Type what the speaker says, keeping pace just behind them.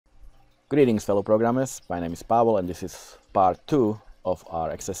Greetings fellow programmers, my name is Pavel and this is part 2 of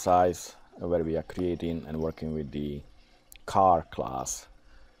our exercise where we are creating and working with the car class.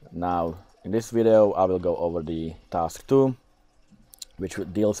 Now in this video I will go over the task 2, which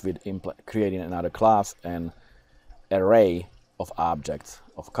deals with creating another class and array of objects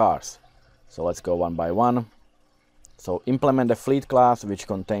of cars. So let's go one by one. So implement the fleet class which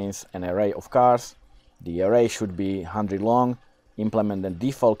contains an array of cars. The array should be 100 long. Implement the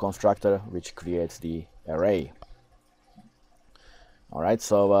default constructor which creates the array. Alright,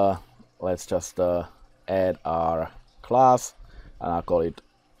 so let's just add our class and I'll call it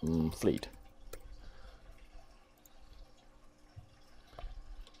fleet.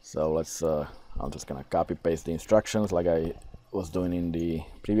 So let's I'm just gonna copy paste the instructions like I was doing in the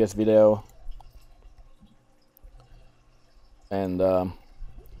previous video and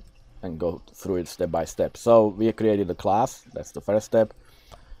go through it step by step. So we created the class, that's the first step,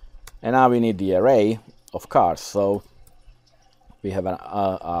 and now we need the array of cars. So we have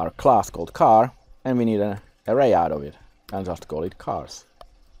our class called car and we need an array out of it and just call it cars.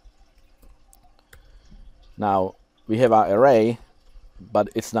 Now we have our array, but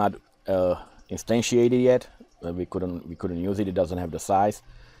it's not instantiated yet. We couldn't use it, it doesn't have the size.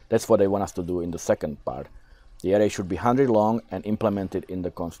 That's what they want us to do in the second part. The array should be 100 long and implemented in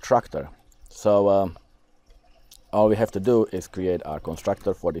the constructor. So all we have to do is create our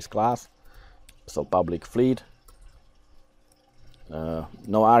constructor for this class. So public fleet. No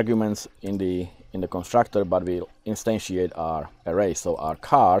arguments in the constructor, but we'll instantiate our array. So our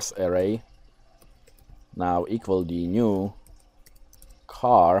cars array now equal the new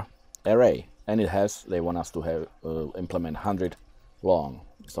car array, and they want us to have implement 100 long,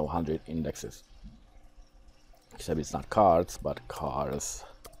 so 100 indexes. Except it's not cards, but cars.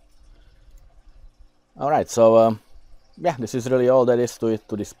 Alright, so yeah, this is really all that is to it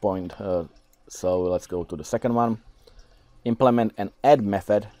to this point. So let's go to the second one. Implement an add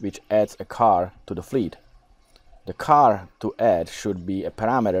method which adds a car to the fleet. The car to add should be a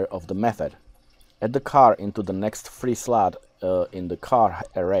parameter of the method. Add the car into the next free slot in the car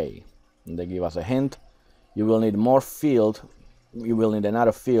array. And they give us a hint. You will need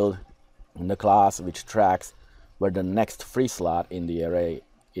another field in the class which tracks where the next free slot in the array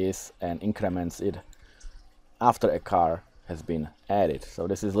is and increments it after a car has been added. So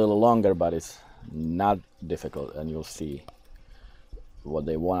this is a little longer, but it's not difficult, and you'll see what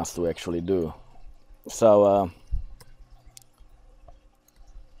they want us to actually do. So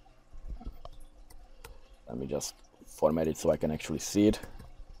let me just format it so I can actually see it,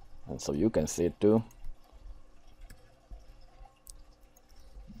 and so you can see it too.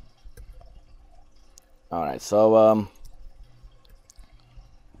 Alright, so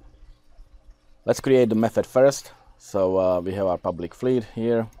let's create the method first. So we have our public fleet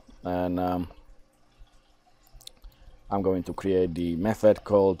here, and I'm going to create the method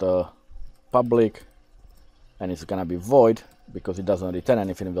called public, and it's gonna be void because it doesn't return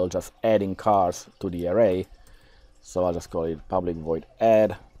anything. We'll just adding cars to the array, so I'll just call it public void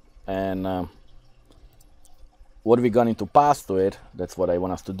add, and what we're going to pass to it, that's what I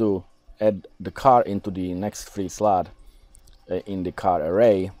want us to do. Add the car into the next free slot in the car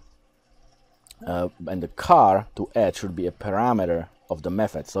array, and the car to add should be a parameter of the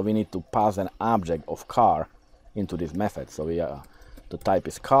method. So we need to pass an object of car into this method. So the type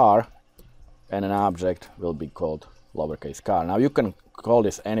is car, and an object will be called lowercase car. Now you can call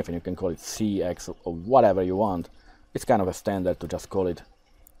this anything. You can call it CX or whatever you want. It's kind of a standard to just call it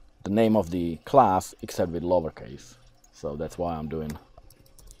the name of the class except with lowercase. So that's why I'm doing.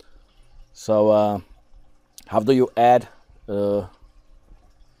 So how do you add the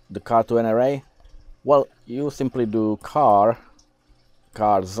car to an array? Well, you simply do cars,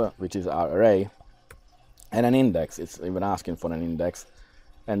 which is our array, and an index. It's even asking for an index,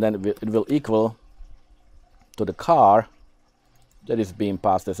 and then it will equal to the car that is being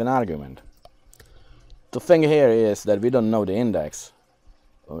passed as an argument. The thing here is that we don't know the index.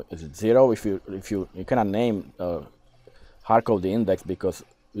 Is it 0? If you cannot name hardcode the index because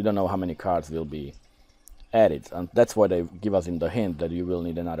we don't know how many cars will be added, and that's why they give us in the hint that you will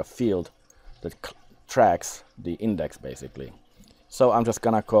need another field that tracks the index basically. So I'm just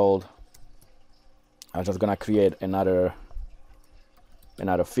gonna create another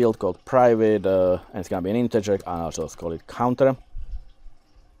field called private, and it's gonna be an integer, and I'll just call it counter.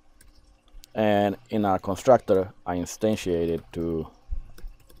 And in our constructor I instantiate it to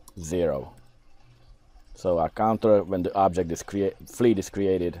 0. So our counter, when the object is fleet is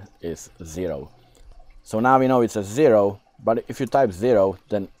created, is 0. So now we know it's a 0, but if you type 0,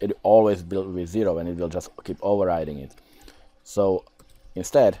 then it always will be 0 and it will just keep overriding it. So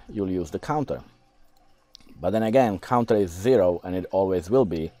instead you'll use the counter. But then again, counter is 0 and it always will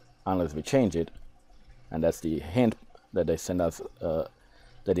be unless we change it, and that's the hint that they send us,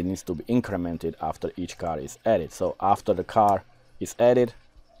 that it needs to be incremented after each car is added. So after the car is added,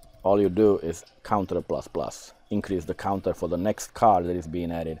 all you do is counter plus plus, increase the counter for the next car that is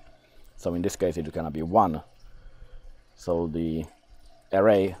being added. So in this case it's gonna be 1. So the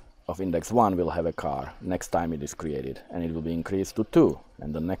array of index 1 will have a car next time it is created, and it will be increased to 2,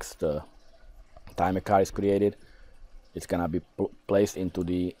 and the next time a car is created, it's gonna be placed into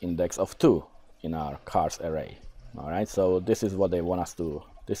the index of 2 in our cars array. Alright, so this is what they want us to,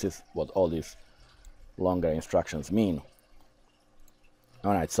 this is what all these longer instructions mean.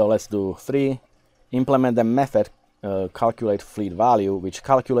 Alright, so let's do 3. Implement the method calculate fleet value, which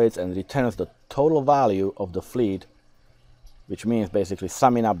calculates and returns the total value of the fleet, which means basically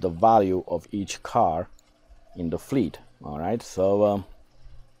summing up the value of each car in the fleet. Alright, so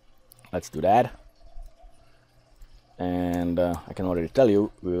let's do that. And I can already tell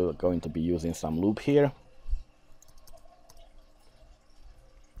you we're going to be using some loop here.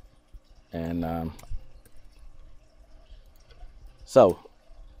 And so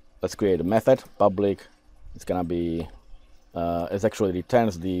let's create a method, public. It's gonna be, it actually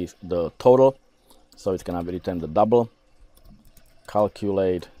returns the total, so it's gonna return the double,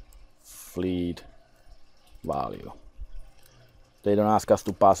 calculate fleet value. They don't ask us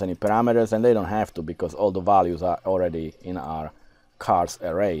to pass any parameters, and they don't have to, because all the values are already in our cars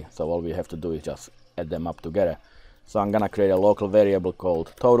array, so all we have to do is just add them up together. So I'm gonna create a local variable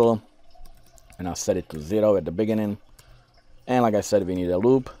called total, and I'll set it to 0 at the beginning. And like I said, we need a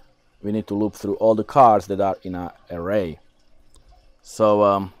loop. We need to loop through all the cars that are in our array.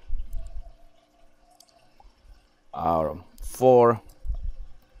 So our for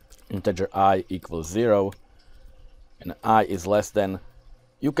integer I equals 0 and I is less than,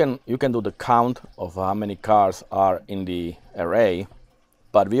 you can do the count of how many cars are in the array,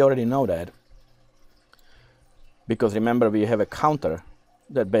 but we already know that, because remember we have a counter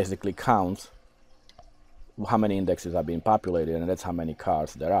that basically counts how many indexes are being populated, and that's how many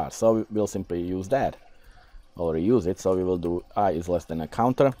cars there are. So we'll simply use that or reuse it. So we will do I is less than a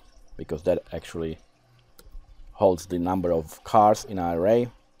counter, because that actually holds the number of cars in our array,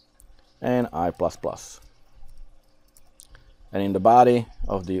 and I plus plus. And in the body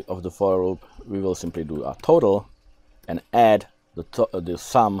of the for loop, we will simply do a total and add the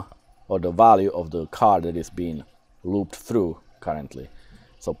sum or the value of the car that is being looped through currently.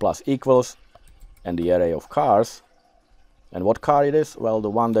 So plus equals, and the array of cars, and what car it is? Well, the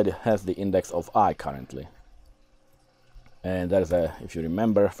one that has the index of I currently. And there's a, if you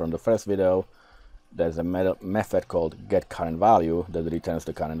remember from the first video, there's a method called getCurrentValue that returns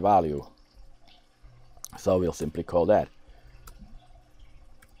the current value. So we'll simply call that.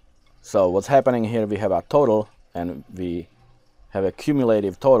 So what's happening here, we have our total, and we have a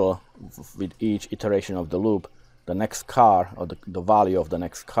cumulative total with each iteration of the loop. The next car, or the value of the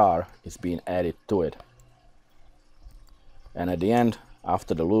next car, is being added to it. And at the end,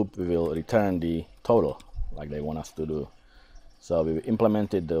 after the loop, we will return the total, like they want us to do. So we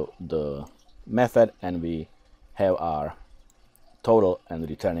implemented the method, and we have our total and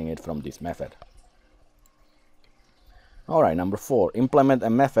returning it from this method. Alright, number 4. Implement a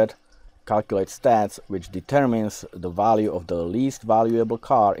method CalcStats, which determines the value of the least valuable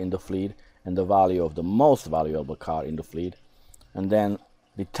car in the fleet and the value of the most valuable car in the fleet, and then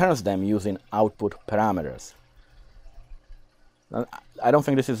returns them using output parameters. I don't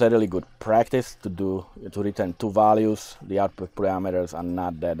think this is a really good practice to return 2 values. The output parameters are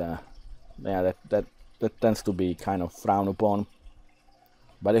not that that tends to be kind of frowned upon.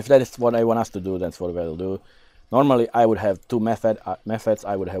 But if that is what I want us to do, that's what we'll do. Normally I would have 2 methods.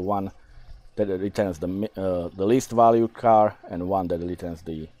 I would have one that returns the least valued car, and one that returns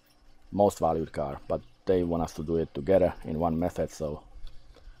the most valued car, but they want us to do it together in one method, so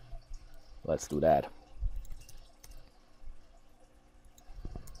let's do that.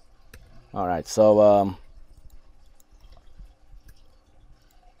 Alright, so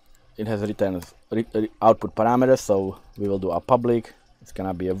it has returns output parameters, so we will do a public. It's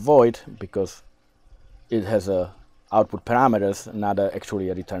gonna be a void because it has a output parameters, not actually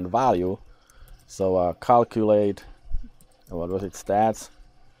a returned value. So calculate, what was it, stats,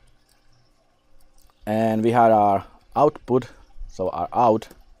 and we had our output, so our out,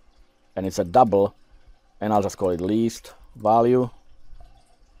 and it's a double, and I'll just call it least value,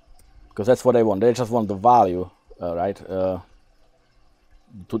 because that's what they want. They just want the value, right, that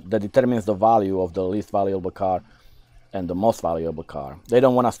determines the value of the least valuable car and the most valuable car. They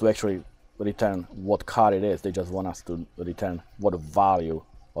don't want us to actually return what car it is. They just want us to return what value,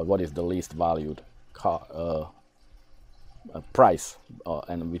 or what is the least valued car price,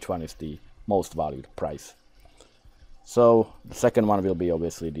 and which one is the most valued price. So the second one will be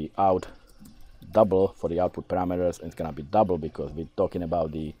obviously the out double for the output parameters, and it's gonna be double because we're talking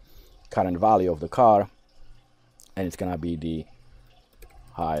about the current value of the car, and it's gonna be the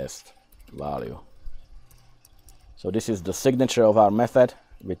highest value. So this is the signature of our method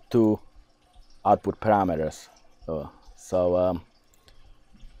with two output parameters. To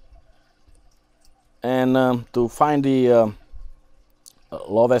find the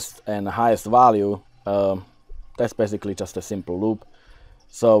lowest and highest value, that's basically just a simple loop.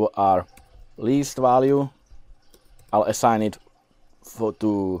 So our least value, I'll assign it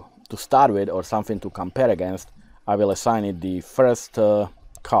to start with, or something to compare against. I will assign it the first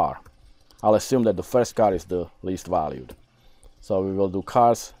car. I'll assume that the first car is the least valued. So we will do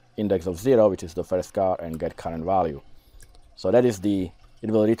cars index of 0, which is the first car, and get current value. So that is it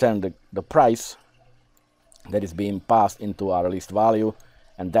will return the price that is being passed into our least value,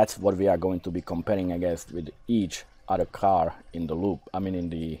 and that's what we are going to be comparing against with each other car in the loop, I mean in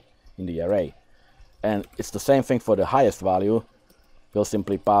the array. And it's the same thing for the highest value. We'll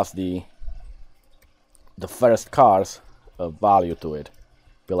simply pass the first car's value to it.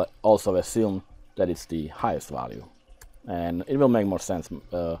 We'll also assume that it's the highest value, and it will make more sense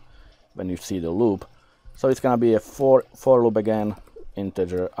when you see the loop. So it's gonna be a for loop again,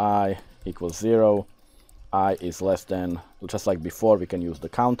 integer I equals 0, I is less than, just like before, we can use the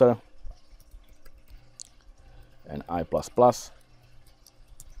counter, and I++.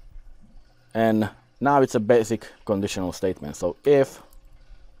 And now it's a basic conditional statement. So if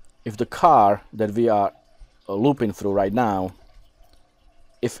the car that we are looping through right now,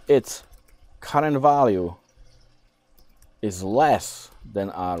 if its current value is less than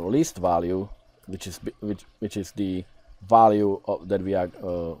our least value, which is the value that we are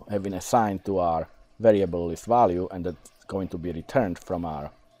having assigned to our variable least value, and that's going to be returned from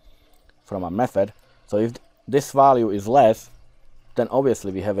our method. So if this value is less, then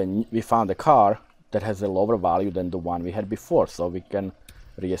obviously we found a car that has a lower value than the one we had before. So we can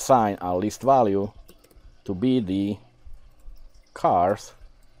reassign our least value to be the cars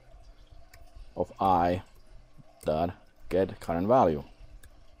of I dot get current value.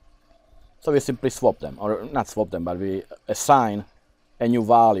 So we simply swap them, or not swap them, but we assign a new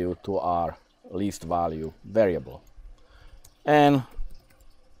value to our least value variable. And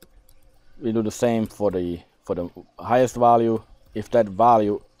we do the same for the highest value, if that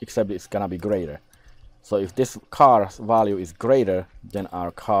value, except it's gonna be greater. So if this car's value is greater than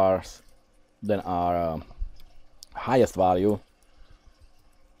our highest value,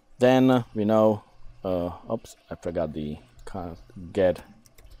 then we know, oops, I forgot the get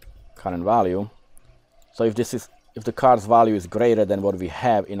current value. So if the car's value is greater than what we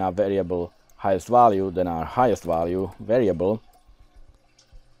have in our variable highest value, then our highest value variable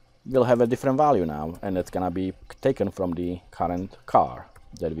will have a different value now, and it's gonna be taken from the current car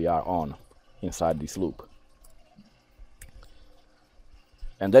that we are on inside this loop.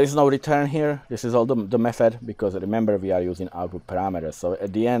 And there is no return here. This is all the method, because remember we are using output parameters. So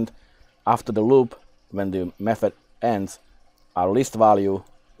at the end, after the loop, when the method ends, our least value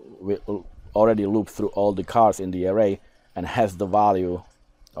will already loop through all the cars in the array and has the value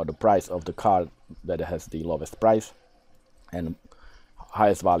or the price of the car that has the lowest price, and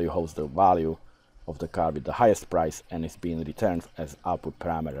highest value holds the value of the car with the highest price, and it's being returned as output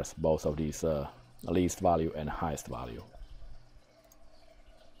parameters, both of these least value and highest value.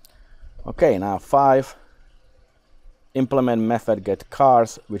 Okay, now 5. Implement method get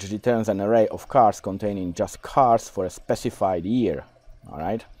cars, which returns an array of cars containing just cars for a specified year. All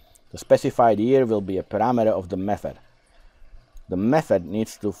right, the specified year will be a parameter of the method. The method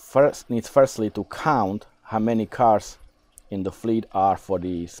needs firstly to count how many cars in the fleet are for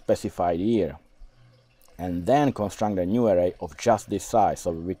the specified year, and then construct a new array of just this size.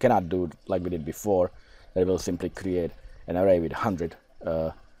 So we cannot do like we did before, that will simply create an array with 100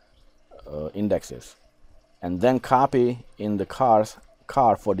 indexes, and then copy in the car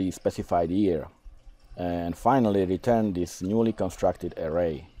for the specified year, and finally return this newly constructed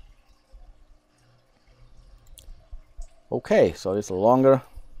array. Okay, so it's longer.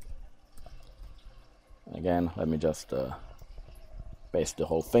 Again, let me just paste the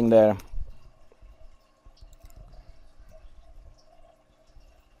whole thing there.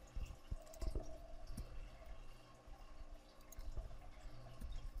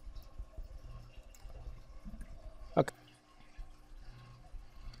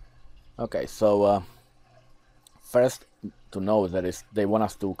 Okay, so first to know that they want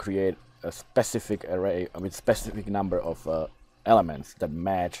us to create a specific array with specific number of elements that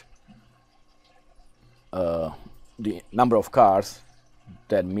match the number of cars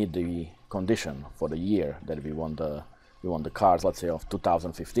that meet the condition for the year that we want the cars, let's say, of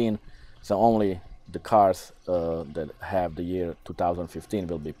 2015. So only the cars that have the year 2015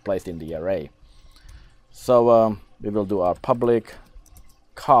 will be placed in the array. So we will do our public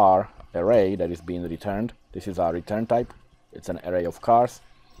car array that is being returned. This is our return type. It's an array of cars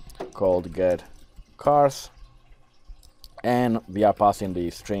called get cars, and we are passing the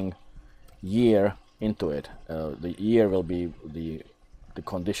string year into it. The year will be the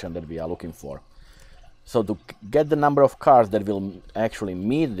condition that we are looking for. So to get the number of cars that will actually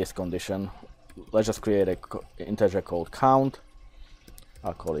meet this condition, let's just create an integer called count.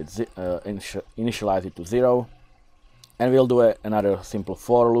 I'll call it initialize it to 0, and we'll do another simple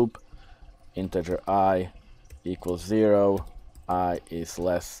for loop. Integer I equals 0, I is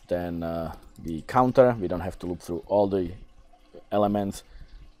less than the counter. We don't have to loop through all the elements,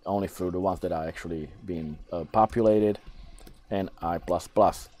 only through the ones that are actually being populated, and I++.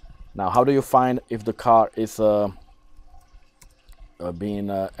 Now, how do you find if the car is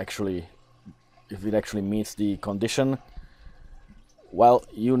actually, if it actually meets the condition? Well,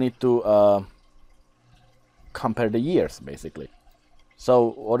 you need to compare the years, basically. So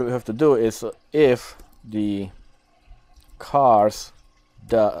what we have to do is if the cars,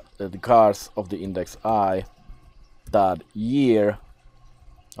 the cars of the index I dot year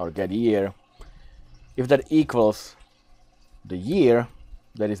or get year, if that equals the year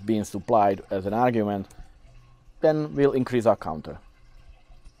that is being supplied as an argument, then we'll increase our counter.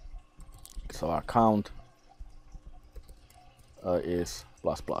 So our count is ++,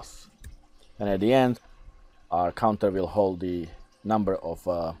 and at the end our counter will hold the number of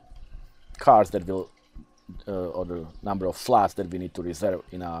cars that will or the number of slots that we need to reserve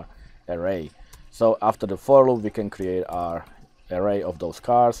in our array. So after the for loop we can create our array of those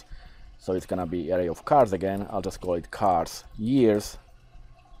cars. So it's gonna be array of cars again. I'll just call it cars years,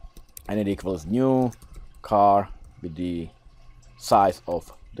 and it equals new car with the size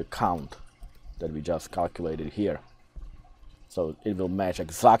of the count that we just calculated here. So it will match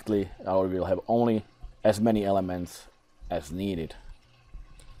exactly, or we'll have only as many elements as needed.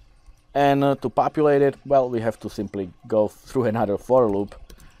 And to populate it, well, we have to simply go through another for loop.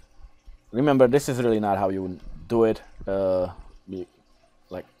 Remember, this is really not how you do it.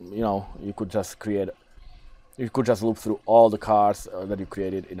 Like, you know, you could just loop through all the cars that you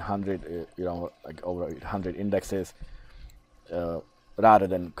created in 100, you know, like over 100 indexes, rather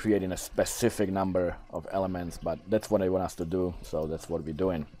than creating a specific number of elements. But that's what they want us to do, so that's what we're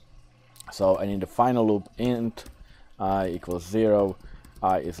doing. So, and in the final loop, int I equals 0,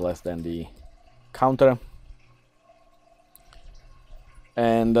 I is less than the counter,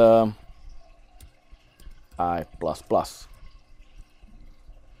 and I++.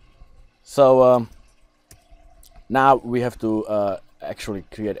 So now we have to actually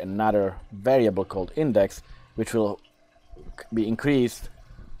create another variable called index, which will be increased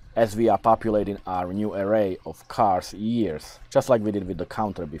as we are populating our new array of cars years, just like we did with the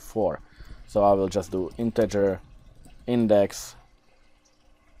counter before. So I will just do integer index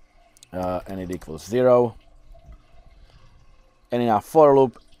and it equals 0, and in our for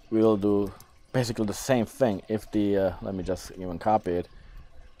loop we will do basically the same thing. If the let me just even copy it.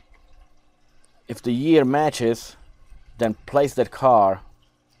 If the year matches, then place that car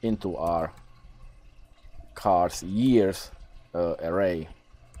into our cars years array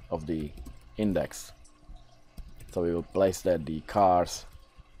of the index. So we will place that the cars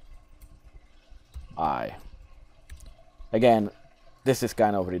I. Again, this is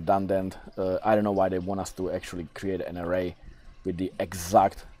kind of redundant. I don't know why they want us to actually create an array with the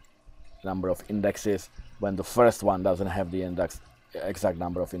exact number of indexes when the first one doesn't have the exact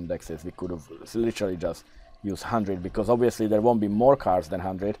number of indexes. We could have literally just used 100, because obviously there won't be more cars than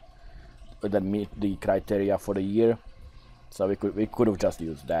 100 that meet the criteria for the year. So we could have just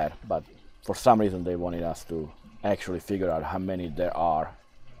used that, but for some reason they wanted us to actually figure out how many there are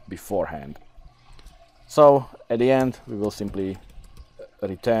beforehand. So at the end we will simply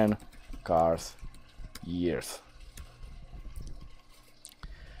return cars years.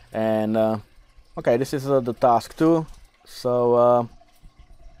 And okay, this is the task 2. So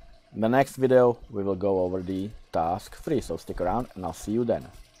in the next video we will go over the task 3, so stick around and I'll see you then.